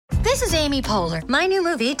This is Amy Poehler. My new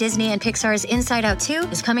movie, Disney and Pixar's Inside Out 2,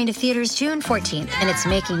 is coming to theaters June 14th, and it's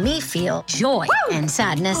making me feel joy and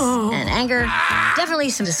sadness and anger, definitely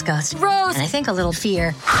some disgust, and I think a little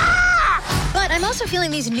fear. But I'm also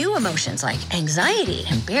feeling these new emotions like anxiety,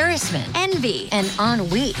 embarrassment, envy, and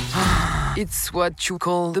ennui. It's what you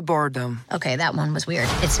call the boredom. Okay, that one was weird.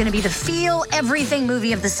 It's gonna be the feel everything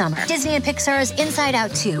movie of the summer. Disney and Pixar's Inside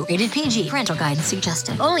Out 2, rated PG. Parental guidance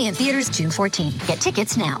suggested. Only in theaters June 14th. Get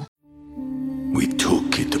tickets now. We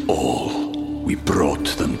took it all. We brought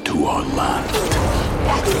them to our land.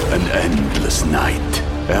 An endless night,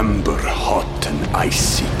 ember hot and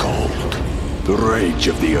icy cold. The rage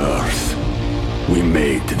of the earth. We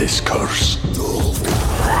made this curse.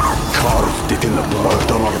 Carved it in the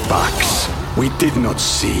blood on our backs. We did not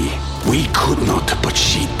see. We could not, but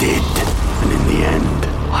she did. And in the end...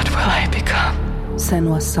 What will I become?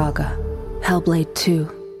 Senua's Saga. Hellblade 2.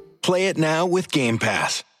 Play it now with Game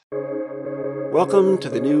Pass. Welcome to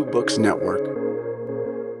the New Books Network.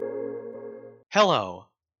 Hello,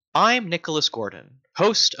 I'm Nicholas Gordon,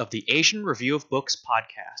 host of the Asian Review of Books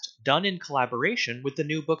podcast, done in collaboration with the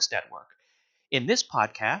New Books Network. In this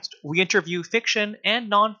podcast, we interview fiction and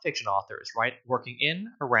nonfiction authors working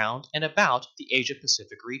in, around, and about the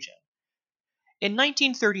Asia-Pacific region. In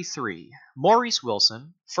 1933, Maurice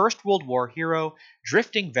Wilson, First World War hero,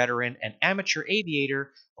 drifting veteran, and amateur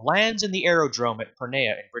aviator, lands in the aerodrome at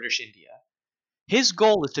Purnea in British India. His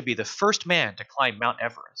goal is to be the first man to climb Mount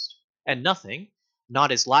Everest, and nothing,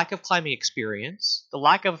 not his lack of climbing experience, the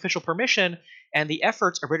lack of official permission, and the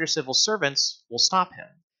efforts of British civil servants will stop him.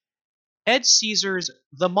 Ed Caesar's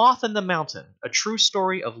The Moth and the Mountain, a true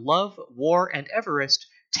story of love, war, and Everest,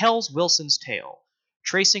 tells Wilson's tale,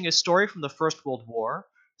 tracing his story from the First World War,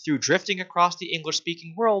 through drifting across the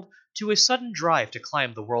English-speaking world, to his sudden drive to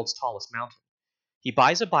climb the world's tallest mountain. He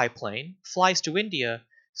buys a biplane, flies to India,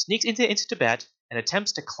 sneaks into Tibet, and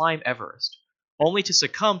attempts to climb Everest, only to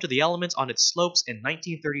succumb to the elements on its slopes in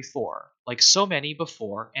 1934, like so many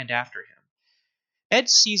before and after him. Ed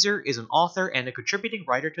Caesar is an author and a contributing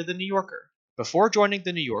writer to The New Yorker. Before joining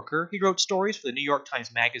The New Yorker, he wrote stories for the New York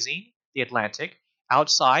Times Magazine, The Atlantic,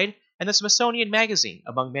 Outside, and the Smithsonian Magazine,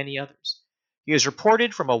 among many others. He has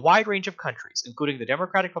reported from a wide range of countries, including the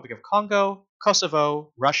Democratic Republic of Congo,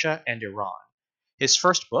 Kosovo, Russia, and Iran. His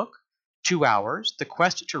first book, 2 Hours, The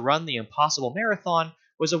Quest to Run the Impossible Marathon,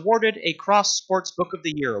 was awarded a Cross Sports Book of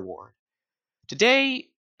the Year award.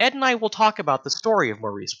 Today, Ed and I will talk about the story of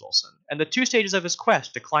Maurice Wilson and the 2 stages of his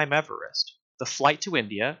quest to climb Everest, the flight to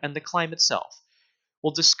India, and the climb itself.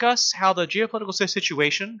 We'll discuss how the geopolitical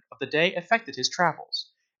situation of the day affected his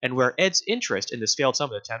travels, and where Ed's interest in this failed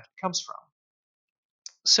summit attempt comes from.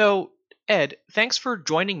 So, Ed, thanks for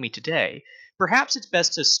joining me today. Perhaps it's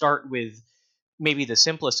best to start with maybe the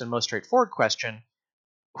simplest and most straightforward question.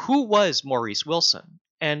 Who was Maurice Wilson?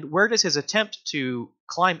 And where does his attempt to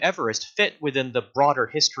climb Everest fit within the broader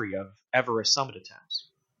history of Everest summit attempts?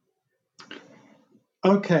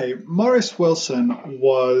 Okay, Maurice Wilson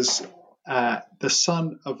was the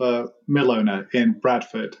son of a mill owner in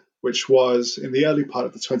Bradford, which was, in the early part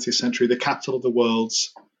of the 20th century, the capital of the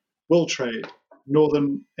world's wool trade,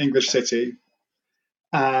 northern English city.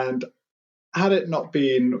 And had it not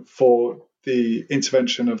been for the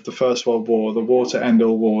intervention of the First World War, the war to end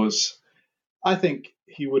all wars, I think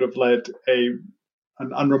he would have led an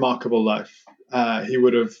unremarkable life. He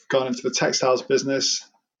would have gone into the textiles business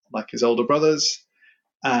like his older brothers,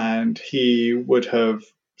 and he would have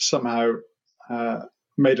somehow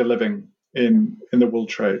made a living in the wool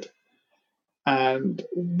trade. And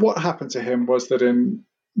what happened to him was that in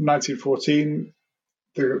 1914,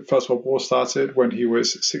 the First World War started when he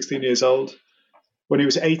was 16 years old. When he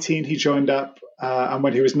was 18, he joined up, and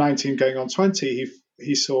when he was 19 going on 20,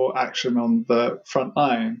 he saw action on the front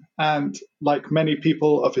line. And like many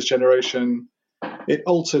people of his generation, it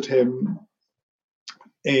altered him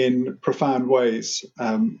in profound ways.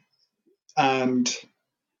 And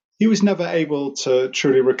he was never able to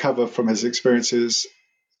truly recover from his experiences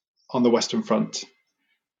on the Western Front.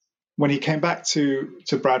 When he came back to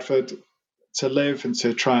Bradford to live and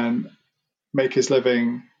to try and make his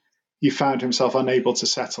living, he found himself unable to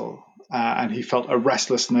settle, and he felt a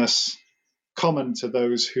restlessness common to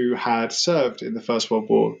those who had served in the First World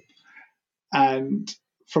War. And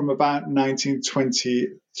from about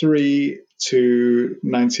 1923 to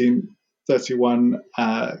 1931,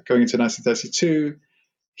 going into 1932,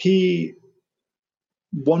 he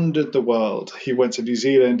wandered the world. He went to New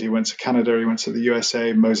Zealand, he went to Canada, he went to the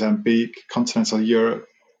USA, Mozambique, continental Europe,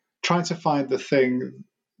 trying to find the thing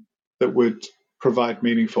that would provide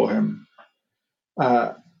meaning for him.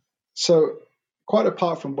 So quite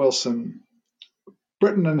apart from Wilson,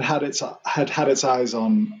 Britain had had its eyes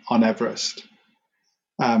on Everest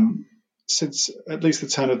since at least the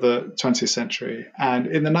turn of the 20th century. And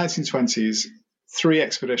in the 1920s, 3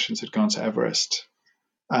 expeditions had gone to Everest.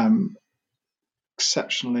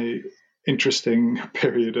 Exceptionally interesting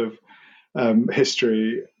period of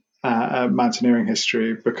history, mountaineering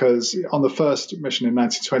history, because on the first mission in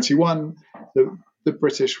 1921, the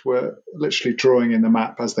British were literally drawing in the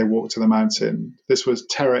map as they walked to the mountain. This was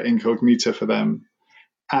terra incognita for them.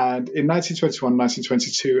 And in 1921,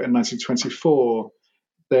 1922, and 1924,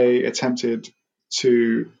 they attempted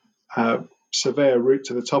to survey a route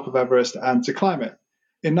to the top of Everest and to climb it.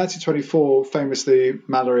 In 1924, famously,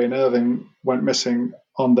 Mallory and Irving went missing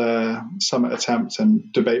on their summit attempt,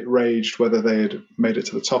 and debate raged whether they had made it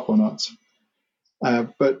to the top or not.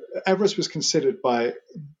 But Everest was considered by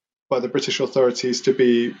the British authorities to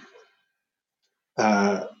be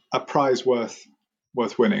a prize worth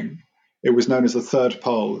winning. It was known as the Third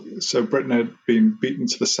Pole. So Britain had been beaten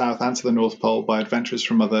to the south and to the North Pole by adventurers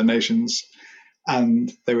from other nations,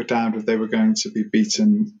 and they were doubted if they were going to be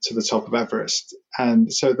beaten to the top of Everest.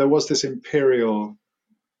 And so there was this imperial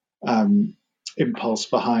impulse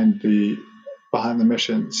behind the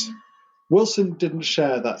missions. Wilson didn't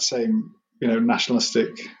share that same,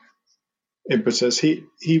 nationalistic impetus.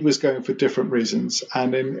 He was going for different reasons.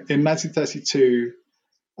 And in 1932,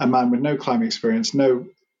 a man with no climbing experience, no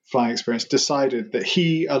flying experience, decided that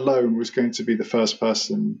he alone was going to be the first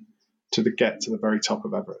person to get to the very top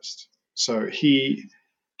of Everest. So he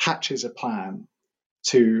hatches a plan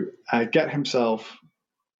to get himself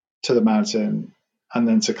to the mountain and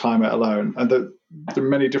then to climb it alone. And there are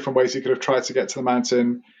many different ways he could have tried to get to the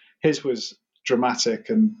mountain. His was dramatic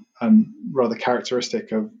and rather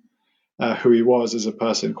characteristic of who he was as a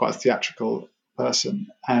person, quite a theatrical person.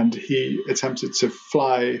 And he attempted to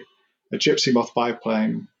fly a Gypsy Moth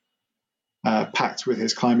biplane packed with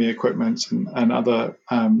his climbing equipment and other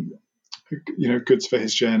goods for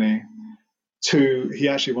his journey. He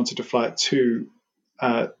actually wanted to fly it to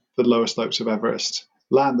the lower slopes of Everest,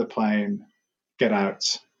 land the plane, get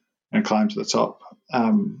out, and climb to the top.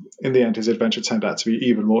 In the end, his adventure turned out to be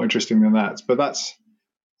even more interesting than that. But that's,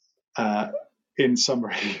 in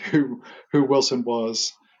summary, who Wilson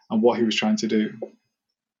was and what he was trying to do.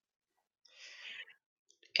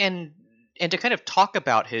 And to kind of talk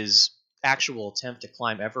about his actual attempt to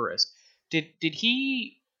climb Everest, did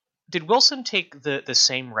Wilson take the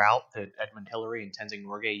same route that Edmund Hillary and Tenzing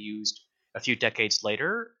Norgay used a few decades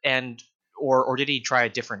later, or did he try a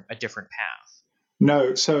different path?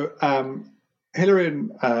 No. So Hillary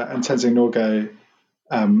and Tenzing Norgay,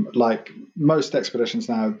 like most expeditions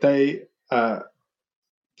now, they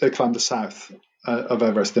climbed the south of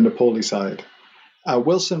Everest, the Nepali side.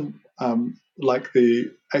 Wilson, like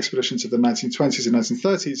the expeditions of the 1920s and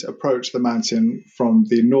 1930s, approached the mountain from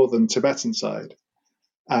the northern Tibetan side.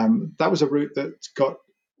 That was a route that got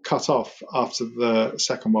cut off after the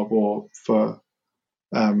Second World War for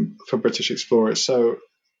British explorers. So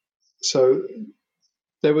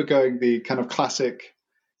they were going the kind of classic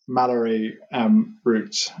Mallory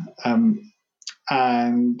route,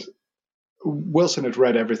 and Wilson had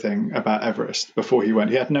read everything about Everest before he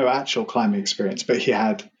went. He had no actual climbing experience, but he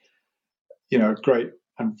had, a great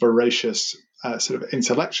and voracious sort of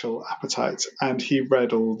intellectual appetite, and he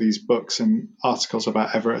read all these books and articles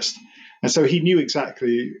about Everest, and so he knew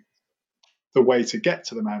exactly the way to get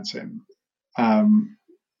to the mountain.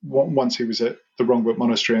 Once he was at the Rongbuk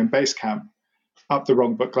Monastery and base camp, up the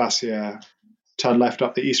Rongbuk Glacier, turn left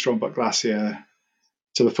up the East Rongbuk Glacier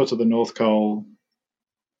to the foot of the North Col,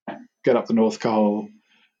 get up the North Col,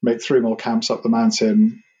 make 3 more camps up the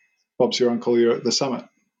mountain. Bob's your uncle, you're at the summit.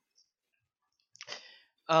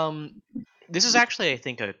 This is actually, I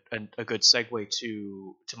think, a good segue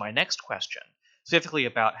to my next question, specifically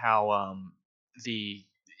about how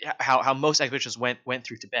how most expeditions went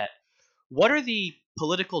through Tibet. What are the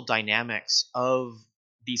political dynamics of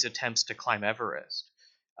these attempts to climb Everest?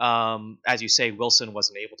 As you say, Wilson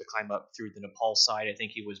wasn't able to climb up through the Nepal side. I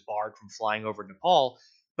think he was barred from flying over Nepal,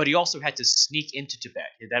 but he also had to sneak into Tibet.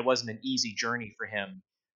 That wasn't an easy journey for him,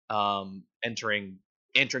 entering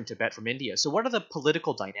Tibet from India. So what are the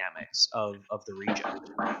political dynamics of the region?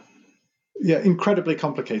 Yeah, incredibly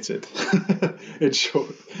complicated, in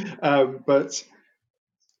short. But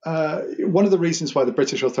one of the reasons why the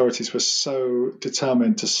British authorities were so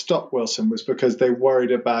determined to stop Wilson was because they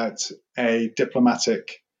worried about a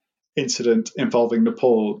diplomatic incident involving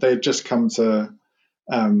Nepal. They had just come to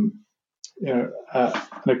an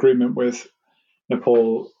agreement with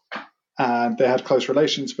Nepal, and they had close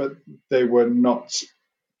relations, but they were not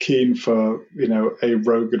keen for a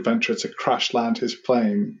rogue adventurer to crash land his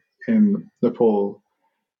plane in Nepal.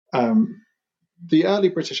 the early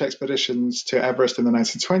British expeditions to Everest in the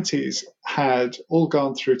 1920s had all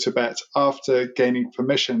gone through Tibet after gaining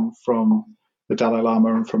permission from the Dalai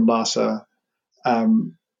Lama and from Lhasa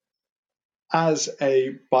as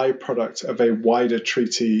a byproduct of a wider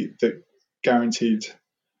treaty that guaranteed,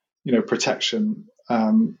 protection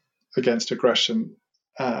against aggression.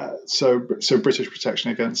 So British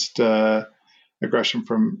protection against aggression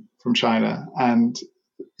from China, and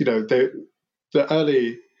the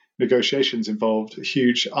early negotiations involved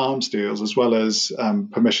huge arms deals as well as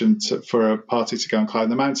permission for a party to go and climb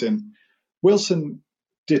the mountain. Wilson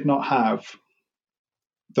did not have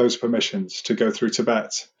those permissions to go through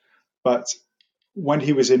Tibet, but when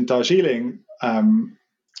he was in Darjeeling,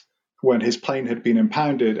 when his plane had been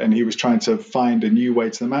impounded and he was trying to find a new way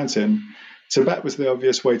to the mountain, Tibet was the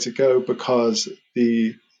obvious way to go because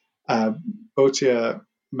the Bhotia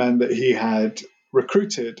men that he had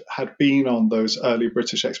recruited had been on those early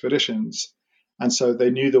British expeditions. And so they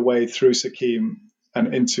knew the way through Sikkim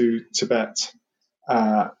and into Tibet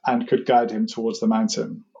and could guide him towards the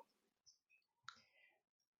mountain.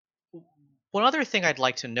 One other thing I'd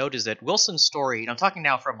like to note is that Wilson's story, and I'm talking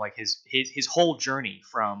now from like his whole journey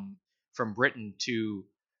from Britain to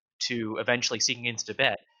eventually seeking into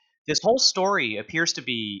Tibet. This whole story appears to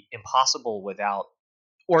be impossible without,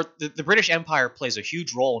 or the British Empire plays a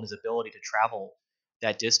huge role in his ability to travel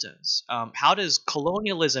that distance. How does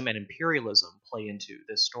colonialism and imperialism play into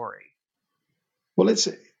this story? Well, it's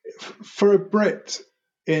for a Brit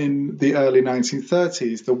in the early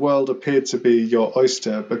 1930s, the world appeared to be your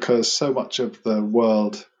oyster because so much of the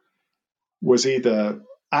world was either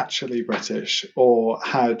actually British or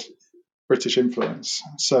had British influence.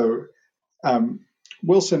 So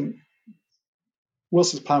Wilson's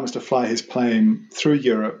plan was to fly his plane through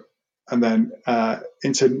Europe and then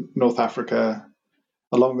into North Africa,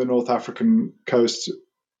 along the North African coast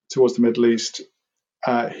towards the Middle East.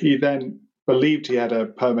 He then believed he had a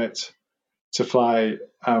permit to fly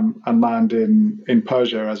and land in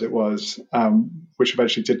Persia, as it was, which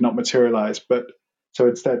eventually did not materialize. But so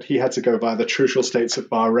instead, he had to go via the trucial states of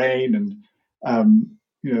Bahrain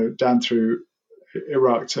and down through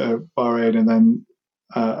Iraq to Bahrain and then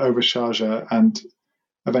over Sharjah and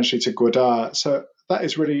eventually to Gwadar. So that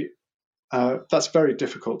is really that's very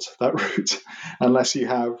difficult, that route, unless you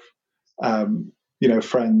have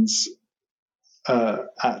friends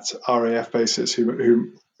at RAF bases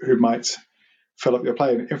who might fill up your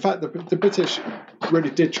plane. In fact, the British really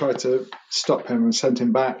did try to stop him and send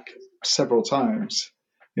him back several times,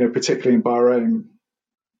 particularly in Bahrain.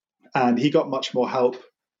 And he got much more help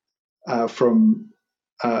from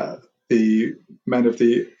the men of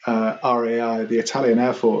the RAI, the Italian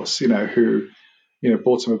Air Force, who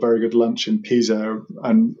bought him a very good lunch in Pisa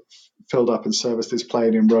and filled up and serviced his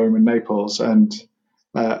plane in Rome and Naples. And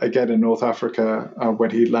again in North Africa, when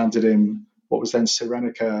he landed in what was then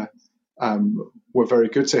Cyrenaica, were very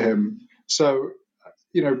good to him. So,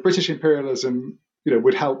 British imperialism,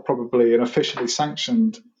 would help probably an officially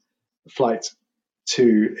sanctioned flight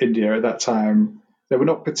to India at that time. They were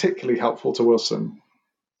not particularly helpful to Wilson.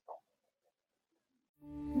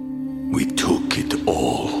 We took it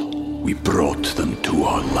all. We brought them to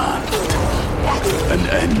our land. An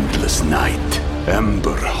endless night,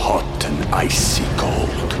 ember hot and icy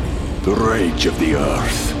cold. The rage of the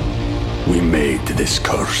earth. We made this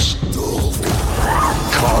curse.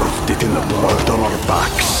 Carved it in the blood on our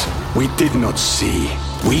backs. We did not see.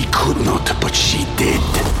 We could not, but she did.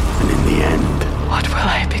 And in the end... What will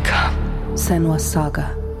I become? Senua's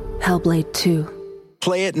Saga. Hellblade 2.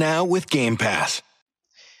 Play it now with Game Pass.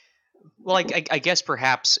 Well, I guess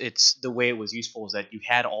perhaps it's the way it was useful is that you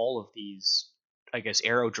had all of these,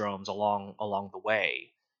 aerodromes along the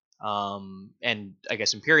way. And I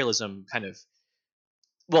guess imperialism kind of,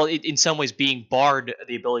 in some ways being barred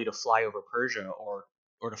the ability to fly over Persia or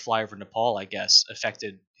to fly over Nepal, I guess,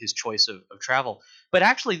 affected his choice of travel. But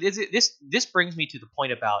actually, this brings me to the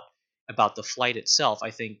point about the flight itself.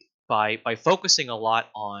 I think by focusing a lot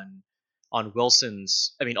on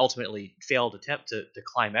Wilson's, ultimately failed attempt to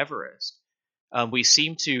climb Everest, we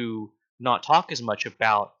seem to not talk as much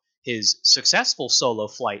about his successful solo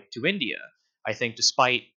flight to India. I think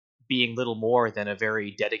despite being little more than a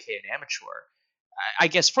very dedicated amateur, I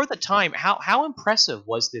guess for the time, how impressive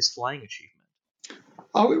was this flying achievement?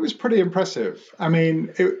 Oh, it was pretty impressive.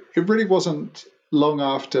 It really wasn't long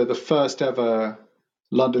after the first ever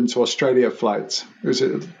London to Australia flight. It was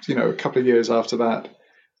a couple of years after that.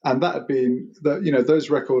 And that had been, those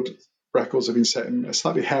records have been set in a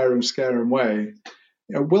slightly harem-scarum way.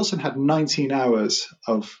 Wilson had 19 hours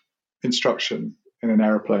of instruction in an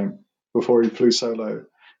aeroplane before he flew solo.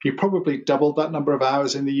 He probably doubled that number of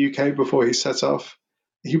hours in the UK before he set off.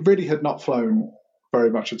 He really had not flown very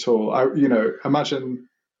much at all. Imagine,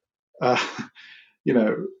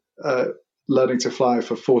 learning to fly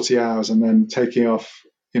for 40 hours and then taking off,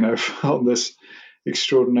 on this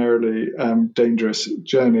extraordinarily dangerous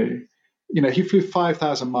journey. He flew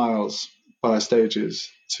 5,000 miles via stages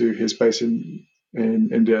to his base in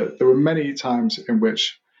India. There were many times in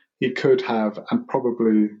which he could have and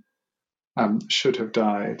probably should have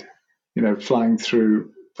died, flying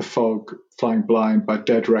through the fog, flying blind by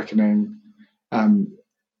dead reckoning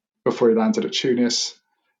before he landed at Tunis.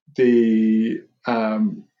 The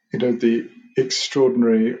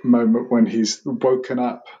extraordinary moment when he's woken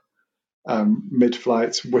up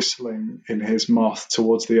mid-flight, whistling in his moth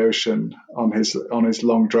towards the ocean on his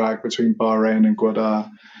long drag between Bahrain and Gwadar.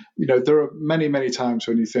 There are many, many times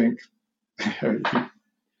when you think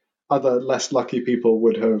other less lucky people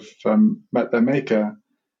would have met their maker.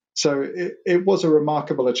 So it was a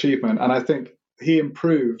remarkable achievement, and I think he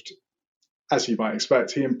improved, as you might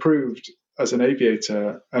expect, he improved as an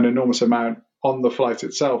aviator an enormous amount on the flight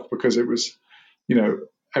itself, because it was,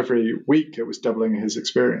 every week it was doubling his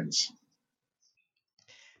experience.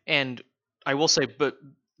 And I will say, but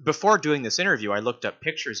before doing this interview, I looked up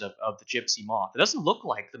pictures of the Gypsy Moth. It doesn't look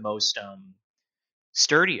like the most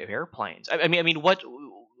sturdy of airplanes. I mean,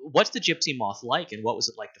 what's the Gypsy Moth like, and what was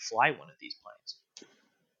it like to fly one of these planes?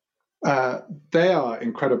 They are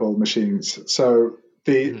incredible machines. So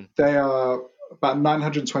they are about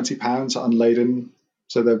 920 pounds unladen.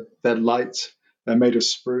 So they're light. They're made of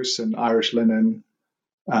spruce and Irish linen.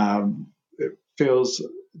 It feels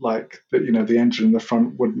like that, the engine in the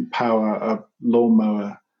front wouldn't power a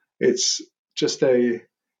lawnmower. It's just I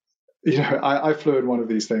flew in one of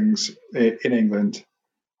these things in England,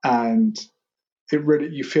 and it really,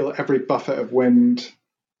 you feel every buffet of wind.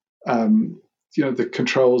 The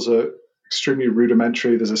controls are extremely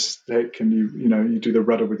rudimentary. There's a stick, and you do the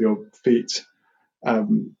rudder with your feet,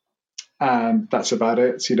 and that's about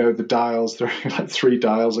it. The dials, there are like 3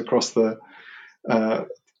 dials across the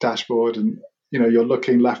dashboard, and you're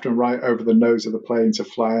looking left and right over the nose of the plane to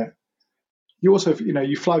fly it. You also,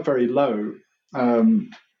 you fly very low.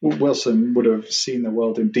 Wilson would have seen the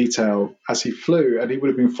world in detail as he flew, and he would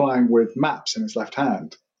have been flying with maps in his left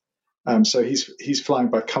hand. So he's flying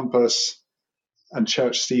by compass and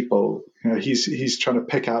church steeple. He's trying to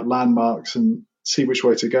pick out landmarks and see which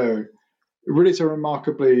way to go. It really is a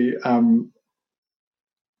remarkably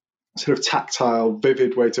sort of tactile,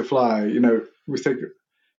 vivid way to fly. We think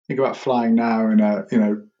about flying now in a,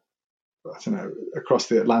 across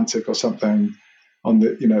the Atlantic or something on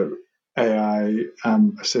the, AI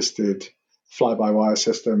assisted fly-by-wire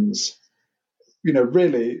systems.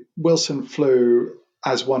 Really, Wilson flew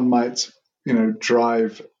as one might,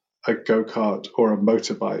 drive a go-kart or a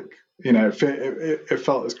motorbike. It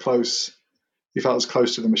felt as close. He felt as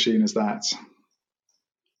close to the machine as that.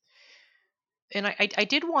 And I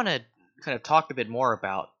did want to kind of talk a bit more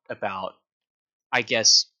about I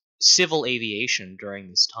guess, civil aviation during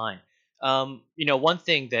this time. One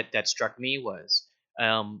thing that struck me was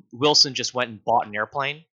Wilson just went and bought an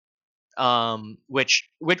airplane, which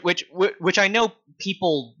I know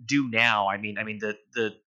people do now. I mean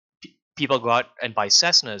the people go out and buy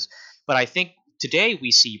Cessnas, but I think today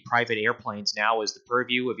we see private airplanes now as the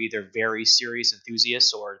purview of either very serious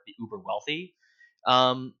enthusiasts or the uber wealthy.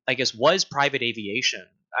 I guess, was private aviation,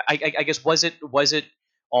 I guess, was it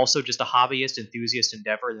also just a hobbyist enthusiast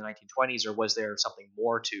endeavor in the 1920s, or was there something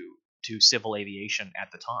more to civil aviation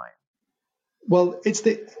at the time? Well, it's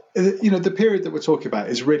the period that we're talking about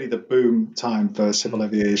is really the boom time for civil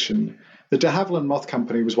aviation. The de Havilland Moth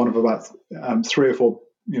Company was one of about 3 or 4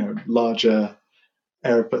 larger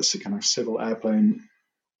kind of civil airplane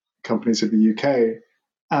companies of the UK,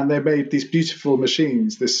 and they made these beautiful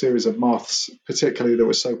machines, this series of moths, particularly, that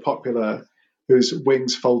were so popular, whose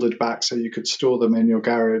wings folded back so you could store them in your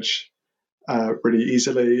garage really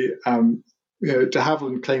easily. De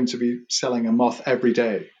Havilland claimed to be selling a moth every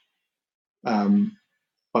day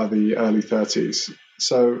by the early 30s.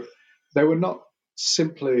 So they were not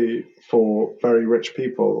simply for very rich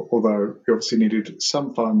people, although you obviously needed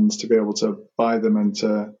some funds to be able to buy them and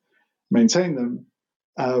to maintain them.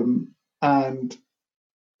 And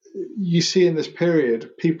you see in this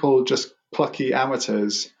period people, just plucky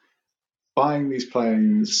amateurs, buying these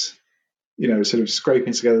planes, sort of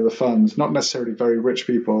scraping together the funds, not necessarily very rich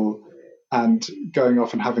people, and going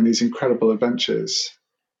off and having these incredible adventures.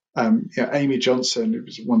 Amy Johnson, who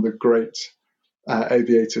was one of the great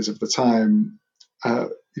aviators of the time,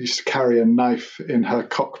 used to carry a knife in her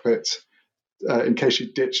cockpit in case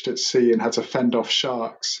she ditched at sea and had to fend off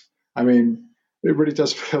sharks. I mean, it really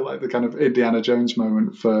does feel like the kind of Indiana Jones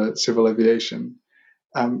moment for civil aviation.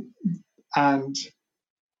 And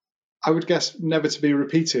I would guess never to be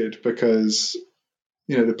repeated because,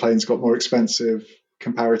 the planes got more expensive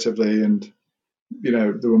comparatively, and,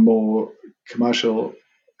 there were more commercial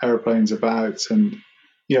airplanes about, and,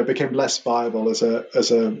 it became less viable as a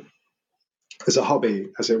hobby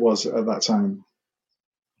as it was at that time.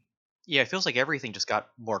 Yeah, it feels like everything just got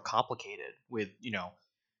more complicated with,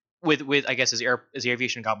 with I guess as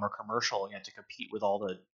aviation got more commercial and had to compete with all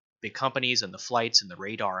the big companies and the flights and the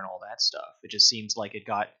radar and all that stuff. It just seems like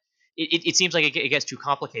it seems like it gets too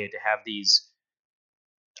complicated to have these,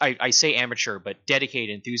 I say amateur, but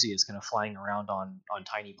dedicated enthusiasts kind of flying around on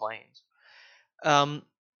tiny planes.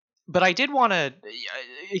 But I did want to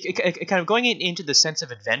kind of going into the sense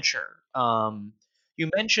of adventure. You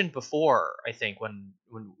mentioned before, I think, when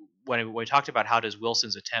we talked about how does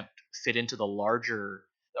Wilson's attempt fit into the larger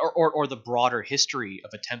or the broader history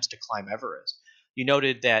of attempts to climb Everest. You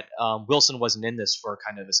noted that Wilson wasn't in this for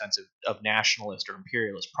kind of a sense of nationalist or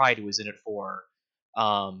imperialist pride. He was in it for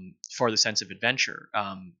the sense of adventure,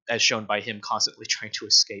 as shown by him constantly trying to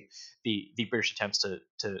escape the British attempts to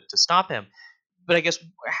stop him. But I guess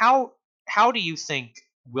how do you think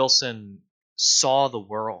Wilson saw the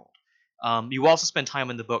world? You also spend time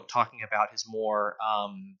in the book talking about his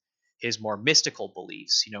more mystical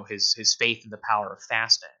beliefs. His faith in the power of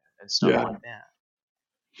fasting and stuff like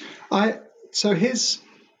that. So he's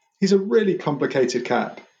a really complicated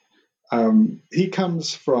cat. He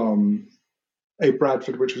comes from a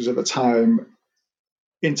Bradford, which was at the time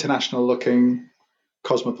international looking,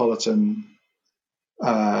 cosmopolitan.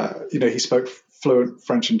 He spoke fluent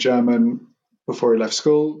French and German before he left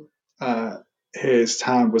school. His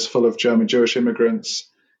town was full of German Jewish immigrants.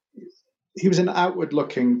 He was an outward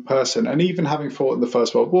looking person, and even having fought in the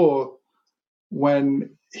First World War,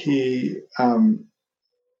 when he went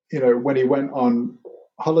on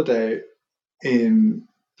holiday in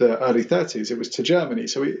the early 30s, it was to Germany.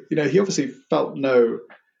 So he obviously felt no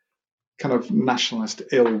kind of nationalist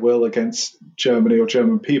ill will against Germany or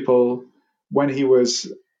German people. When he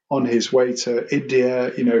was on his way to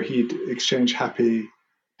India, he'd exchange happy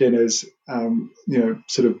dinners,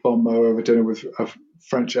 sort of bon mot over dinner with a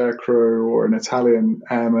French aircrew or an Italian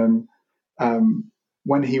airman.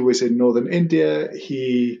 When he was in northern India,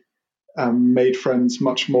 he made friends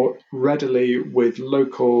much more readily with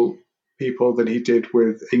local people than he did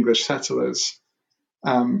with English settlers.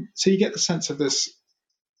 So you get the sense of this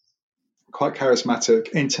quite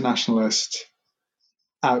charismatic internationalist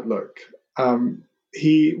outlook.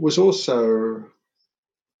 He was also,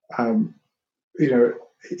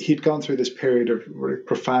 he'd gone through this period of really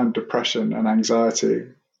profound depression and anxiety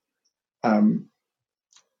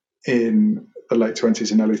in the late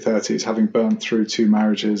 20s and early 30s, having burned through 2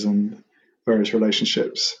 marriages and various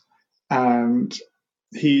relationships. And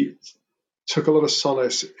he took a lot of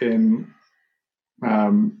solace in,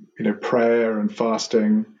 prayer and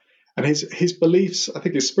fasting. And his beliefs, I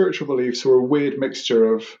think his spiritual beliefs, were a weird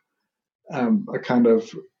mixture of a kind of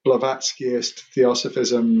Blavatskyist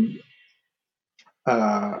theosophism,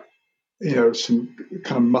 some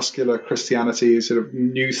kind of muscular Christianity, sort of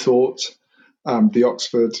New Thought, the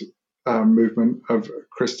Oxford movement of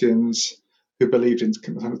Christians who believed in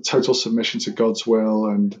kind of total submission to God's will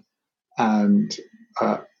and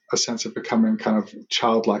a sense of becoming kind of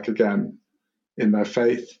childlike again in their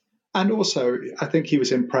faith. And also, I think he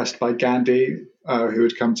was impressed by Gandhi, who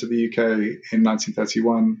had come to the UK in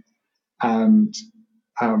 1931, and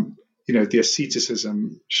the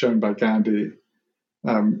asceticism shown by Gandhi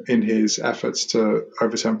in his efforts to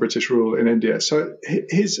overturn British rule in India. So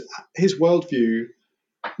his worldview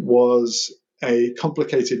was a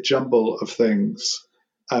complicated jumble of things.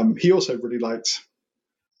 He also really liked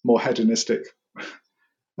more hedonistic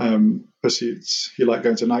pursuits. He liked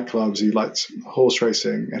going to nightclubs, he liked horse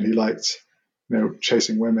racing, and he liked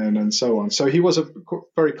chasing women and so on. So he was a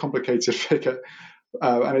very complicated figure,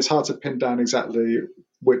 and it's hard to pin down exactly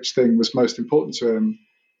which thing was most important to him.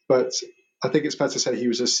 But I think it's fair to say he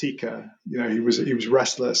was a seeker. He was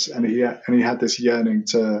restless, and he had this yearning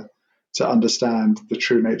to understand the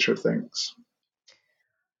true nature of things.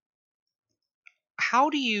 How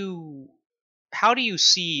do you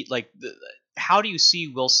see how do you see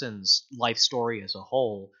Wilson's life story as a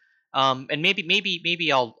whole? And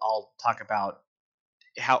maybe I'll talk about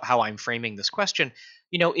how I'm framing this question.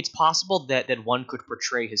 It's possible that one could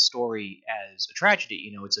portray his story as a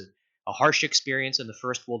tragedy. It's a harsh experience in the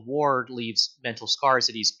First World War, leaves mental scars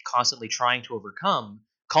that he's constantly trying to overcome,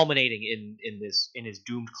 culminating in his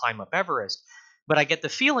doomed climb up Everest. But I get the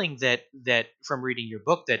feeling that from reading your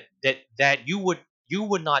book that you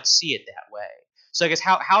would not see it that way. So I guess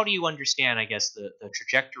how do you understand, I guess, the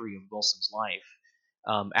trajectory of Wilson's life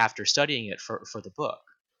after studying it for the book?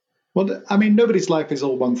 Well, I mean, nobody's life is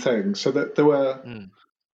all one thing. So that there were,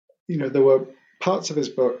 there were parts of his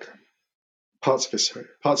book, parts of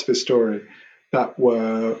his story that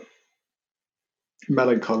were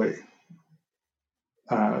melancholy,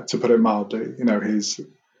 to put it mildly. You know, his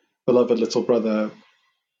beloved little brother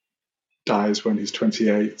dies when he's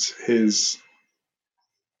 28. His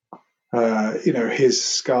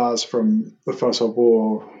scars from the First World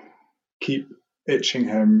War keep itching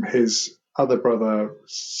him. His other brother,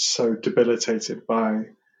 so debilitated by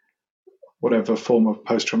whatever form of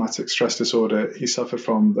post-traumatic stress disorder he suffered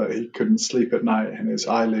from, that he couldn't sleep at night and his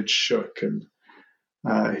eyelids shook and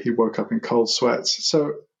he woke up in cold sweats.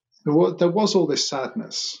 So there was all this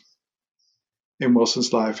sadness in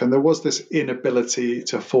Wilson's life, and there was this inability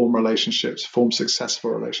to form relationships, form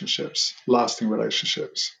successful relationships, lasting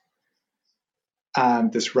relationships,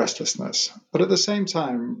 and this restlessness. But at the same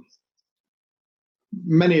time,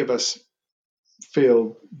 many of us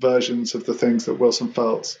feel versions of the things that Wilson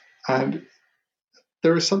felt, and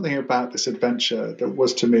there is something about this adventure that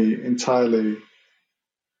was to me entirely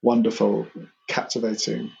wonderful,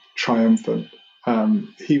 captivating, triumphant.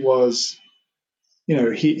 He was,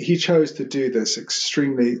 he chose to do this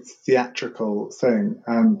extremely theatrical thing,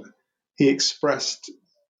 and he expressed,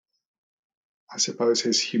 I suppose,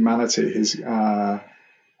 his humanity, his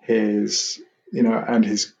and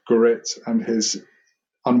his grit and his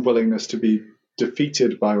unwillingness to be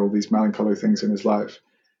defeated by all these melancholy things in his life,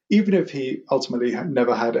 even if he ultimately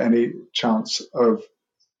never had any chance of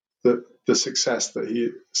the success that he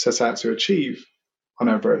set out to achieve on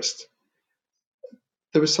Everest.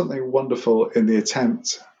 There was something wonderful in the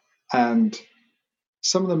attempt, and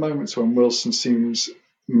some of the moments when Wilson seems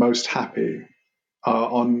most happy are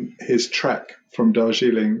on his trek from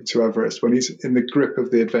Darjeeling to Everest, when he's in the grip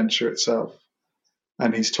of the adventure itself,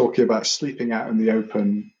 and he's talking about sleeping out in the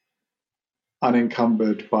open,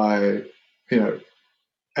 unencumbered by,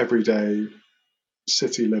 everyday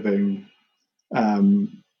city living,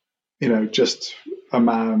 just a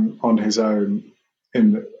man on his own,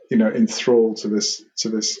 enthralled to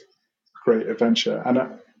this great adventure.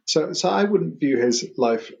 And so I wouldn't view his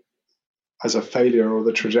life as a failure, or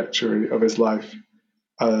the trajectory of his life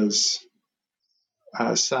as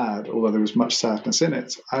sad, although there was much sadness in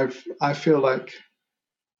it. I feel like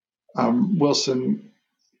Wilson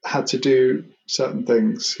had to do certain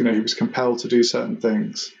things. He was compelled to do certain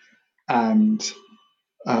things, and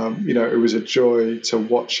it was a joy to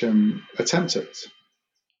watch him attempt it.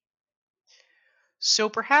 So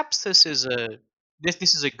perhaps this is a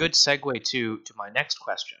good segue to my next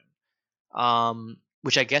question,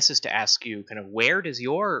 which I guess is to ask you kind of, where does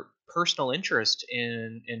your personal interest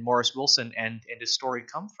in Morris Wilson and his story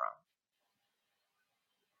come from?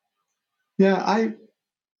 Yeah,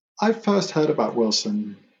 I first heard about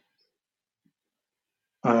Wilson.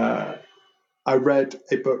 I read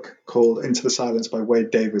a book called Into the Silence by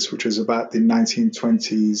Wade Davis, which was about the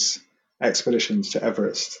 1920s expeditions to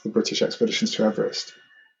Everest, the British expeditions to Everest.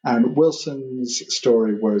 And Wilson's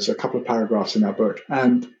story was a couple of paragraphs in that book.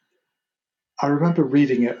 And I remember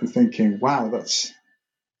reading it and thinking, wow, that's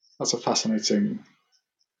a fascinating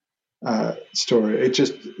story. It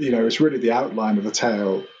just, it's really the outline of a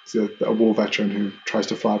tale, a war veteran who tries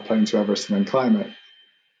to fly a plane to Everest and then climb it.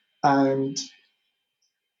 And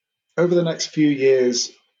over the next few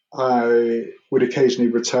years, I would occasionally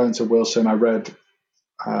return to Wilson. I read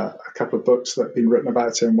a couple of books that had been written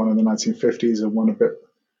about him, one in the 1950s and one a bit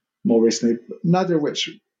more recently, neither of which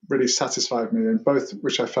really satisfied me, and both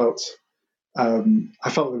which I felt there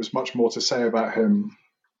was much more to say about him.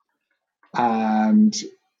 And,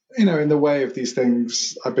 in the way of these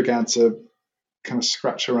things, I began to kind of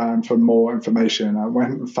scratch around for more information. I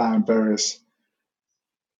went and found various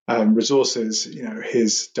resources,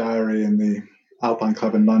 his diary in the Alpine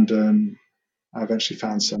Club in London. I eventually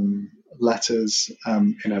found some letters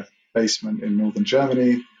in a basement in northern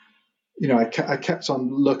Germany. I kept on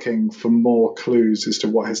looking for more clues as to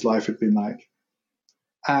what his life had been like.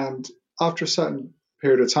 And after a certain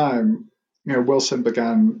period of time, Wilson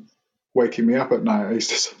began waking me up at night. I used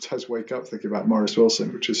to sometimes wake up thinking about Morris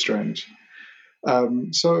Wilson, which is strange.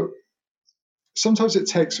 So sometimes it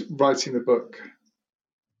takes writing the book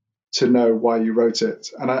to know why you wrote it.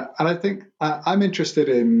 And I think I'm interested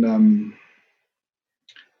in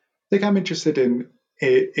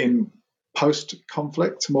in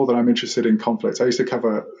post-conflict more than I'm interested in conflict. I used to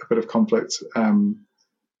cover a bit of conflict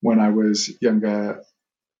when I was younger,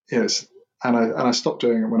 yes, and I stopped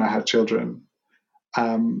doing it when I had children.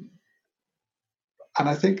 And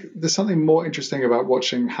I think there's something more interesting about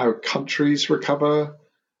watching how countries recover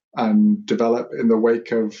and develop in the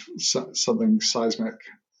wake of something seismic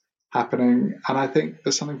happening. And I think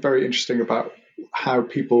there's something very interesting about how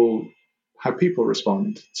people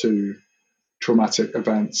respond to traumatic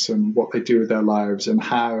events and what they do with their lives, and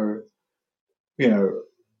how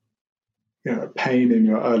pain in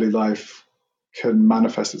your early life can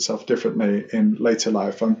manifest itself differently in later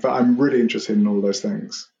life. I'm really interested in all those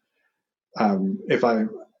things. I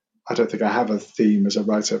don't think I have a theme as a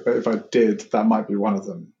writer, but if I did, that might be one of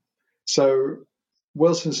them. So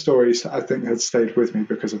Wilson's stories, I think, had stayed with me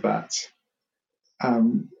because of that.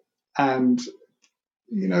 And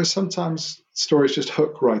sometimes stories just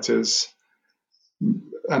hook writers,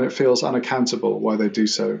 and it feels unaccountable why they do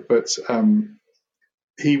so. But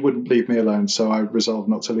he wouldn't leave me alone, so I resolved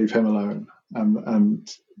not to leave him alone. And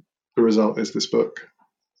the result is this book.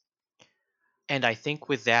 And I think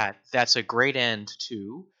with that, that's a great end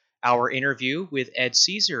to our interview with Ed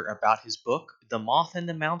Caesar about his book, The Moth and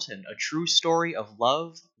the Mountain, A True Story of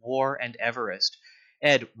Love, War, and Everest.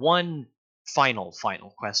 Ed, one final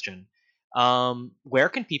question. Where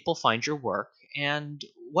can people find your work, and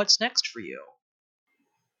what's next for you?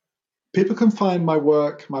 People can find my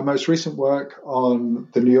work, my most recent work, on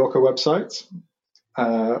the New Yorker website,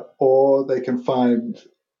 or they can find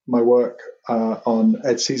my work on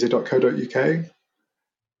edcaesar.co.uk.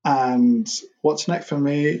 And what's next for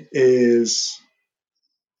me is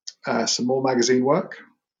some more magazine work.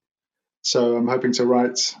 So I'm hoping to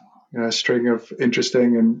write a string of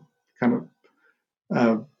interesting and kind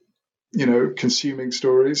of consuming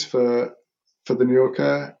stories for the New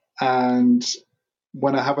Yorker. And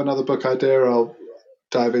when I have another book idea, I'll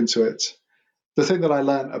dive into it. The thing that I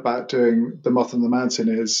learned about doing The Moth and the Mountain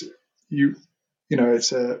is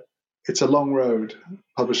it's a long road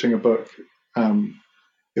publishing a book,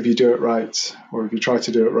 if you do it right, or if you try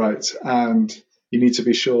to do it right, and you need to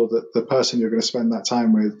be sure that the person you're going to spend that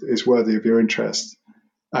time with is worthy of your interest.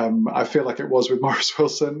 I feel like it was with Maurice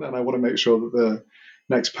Wilson, and I want to make sure that the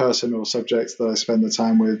next person or subject that I spend the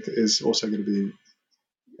time with is also going to be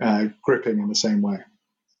gripping in the same way.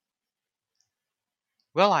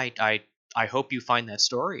 Well, I hope you find that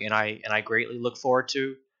story, and I greatly look forward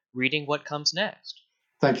to reading what comes next.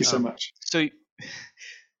 Thank you so much.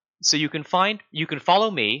 So you can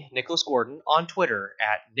follow me, Nicholas Gordon, on Twitter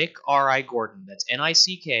at NickRIGordon. That's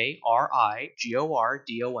NickRIGordon.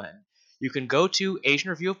 You can go to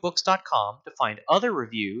AsianReviewOfBooks.com to find other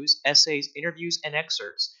reviews, essays, interviews, and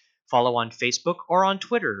excerpts. Follow on Facebook or on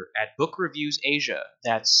Twitter at Book Reviews Asia.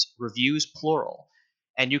 That's reviews plural.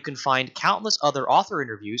 And you can find countless other author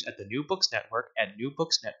interviews at the New Books Network at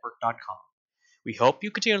newbooksnetwork.com. We hope you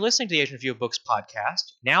continue listening to the Asian Review of Books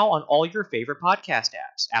podcast, now on all your favorite podcast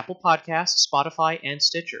apps, Apple Podcasts, Spotify, and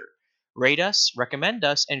Stitcher. Rate us, recommend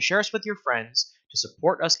us, and share us with your friends to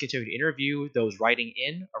support us continue to interview those writing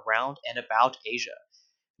in, around, and about Asia.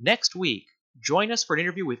 Next week, join us for an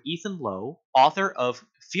interview with Ethan Lowe, author of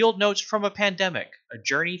Field Notes from a Pandemic, A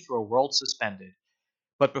Journey Through a World Suspended.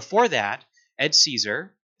 But before that, Ed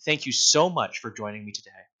Caesar, thank you so much for joining me today.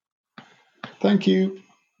 Thank you.